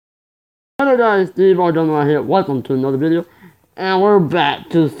Hello guys, Steve O'Donnell here. Welcome to another video. And we're back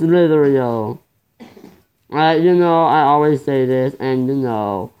to Slitherio. I always say this, and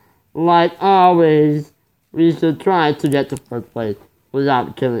like always, we should try to get to first place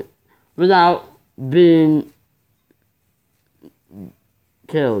without being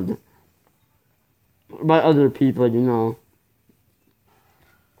killed by other people.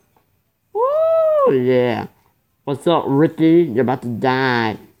 Woo, yeah. What's up, Ricky? You're about to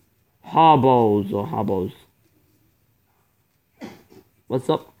die. Hobos. What's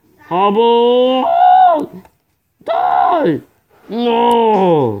up? Hobos! Die!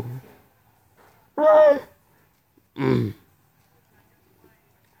 No! Right?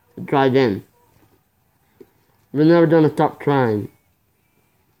 Try again. We're never gonna stop trying.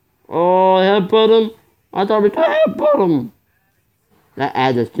 Oh, headbutt him! I thought we could headbutt him! That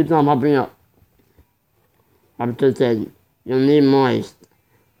ad just keeps on popping up. I just said, you need moist.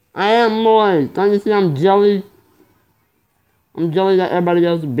 I am moist. Don't you see I'm jelly? I'm jelly that everybody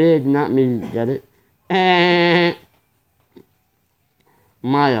else is big, not me. Get it?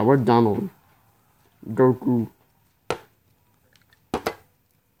 Maya, we're Donald. Goku.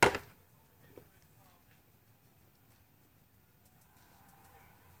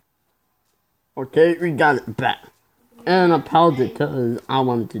 Okay, we got it back. And I paused it because I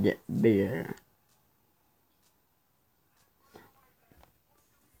wanted to get beer.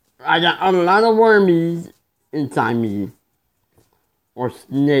 I got a lot of wormies inside me. Or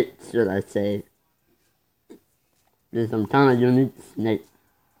snakes, should I say. There's some kind of unique snake.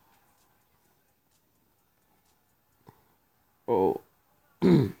 Oh.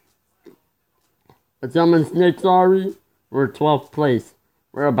 But how many snakes are we? We're 12th place.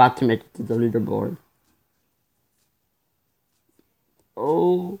 We're about to make it to the leaderboard.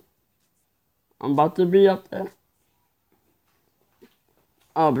 Oh. I'm about to be up there.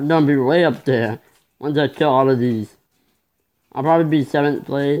 Oh, but don't be way up there. Once I kill all of these. I'll probably be 7th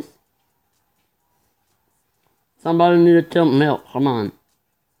place. Somebody need to kill Milk. Come on.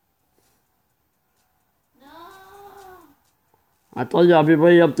 No. I told you I'll be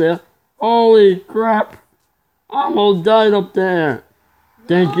way up there. Holy crap. I almost died up there.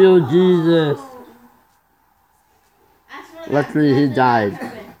 Thank you, Jesus. Luckily he died.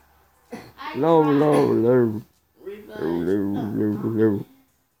 Low.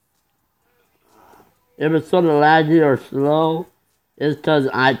 If it's sort of laggy or slow, it's because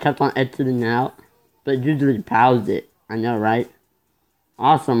I kept on exiting out, but usually paused it. I know, right?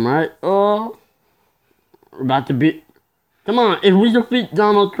 Awesome, right? Oh, we're about to beat. Come on, if we defeat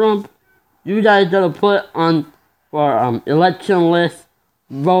Donald Trump, you guys gotta put on for election list,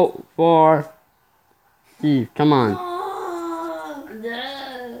 vote for Steve. Come on.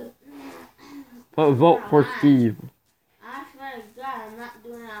 Put vote for Steve. I swear to God, I'm not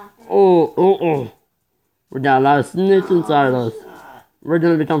doing that. Oh. We got a lot of snakes inside us. We're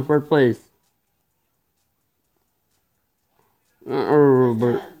gonna become first place.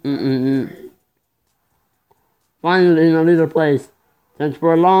 Finally in a leader place. Thanks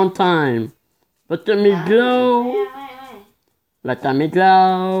for a long time. Let me go. Let me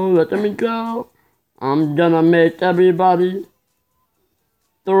go. I'm gonna make everybody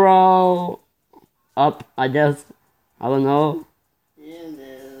throw up, I guess. I don't know.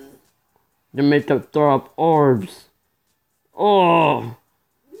 To make up throw up orbs. Oh,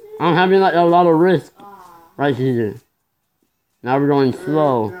 I'm having like a lot of risk right here. Now we're going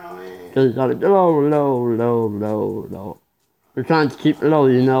slow. Cause it's like low. We're trying to keep low,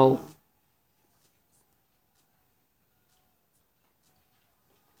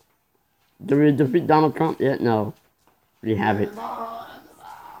 Did we defeat Donald Trump yet? No. We haven't.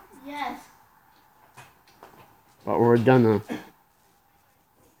 Yes. But we're gonna.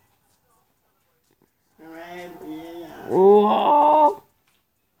 Whoa!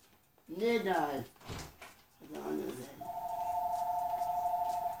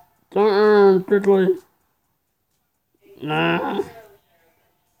 Turn quickly. Nah.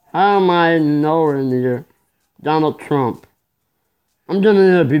 How am I nowhere near Donald Trump? I'm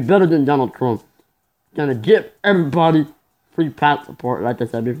gonna be better than Donald Trump. Gonna give everybody free passport, like I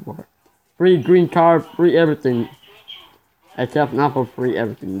said before. Free green card, free everything. Except not for free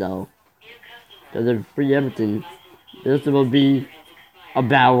everything though. Because if free everything, this will be a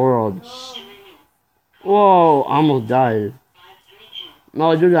bad world. Whoa, I almost died.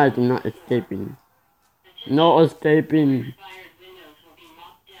 No, you guys are not escaping. No escaping.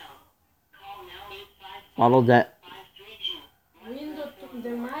 Follow that.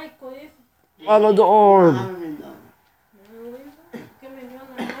 Follow the orb.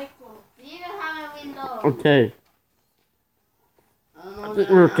 Okay. I think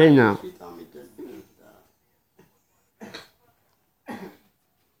we're okay now.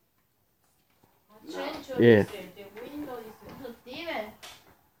 Yeah. So, Steven,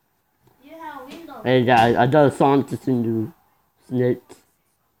 you have a window. Hey guys, I got a song to sing to Snakes.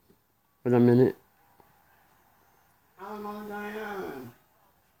 For a minute.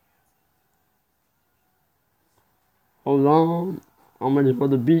 Hold on. I'm ready for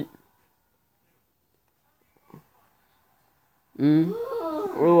the beat.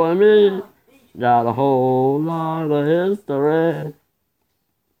 Oh, I mean, got a whole lot of history.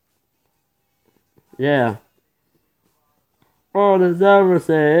 Yeah. All is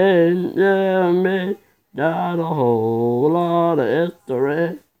everything. Yeah, me. Got a whole lot of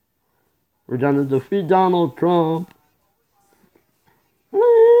history. We're gonna defeat Donald Trump.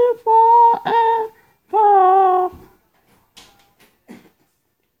 Live forever.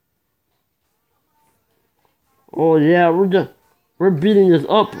 Oh yeah, we're beating this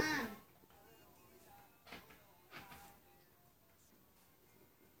up.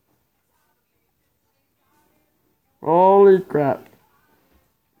 Holy crap.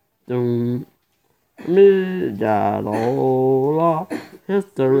 Me got a whole lot of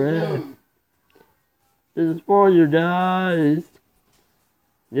history. This is for you guys.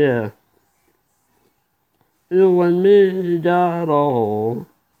 Yeah. You and me got a whole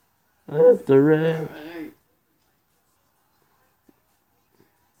history.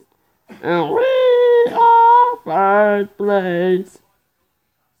 And we are first place.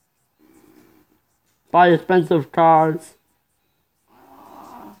 Buy expensive cars.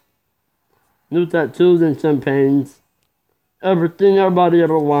 New tattoos and champagnes. Everything everybody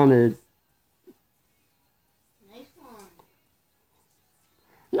ever wanted. Nice one.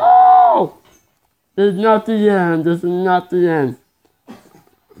 No! This is not the end. This is not the end.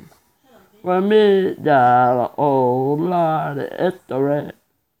 For me, got a whole lot of history.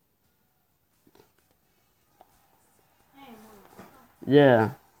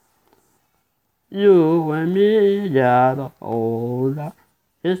 Yeah. You and me got a whole lot of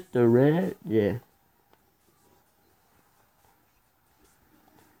history. Yeah.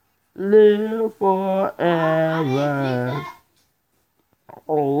 Live forever. A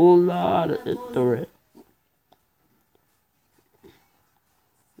whole lot of history.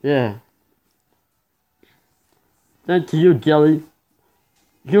 Yeah. Thanks to you, Jelly.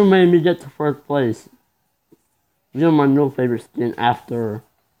 You made me get to first place. You're my new favorite skin after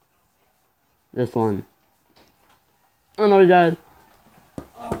this one. I know you guys.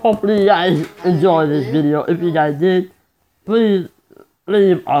 Hopefully you guys enjoyed this video. If you guys did, please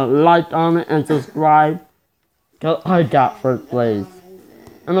leave a like on it and subscribe. Cause I got first place.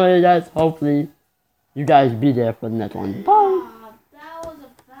 I know you guys. Hopefully you guys be there for the next one. Bye.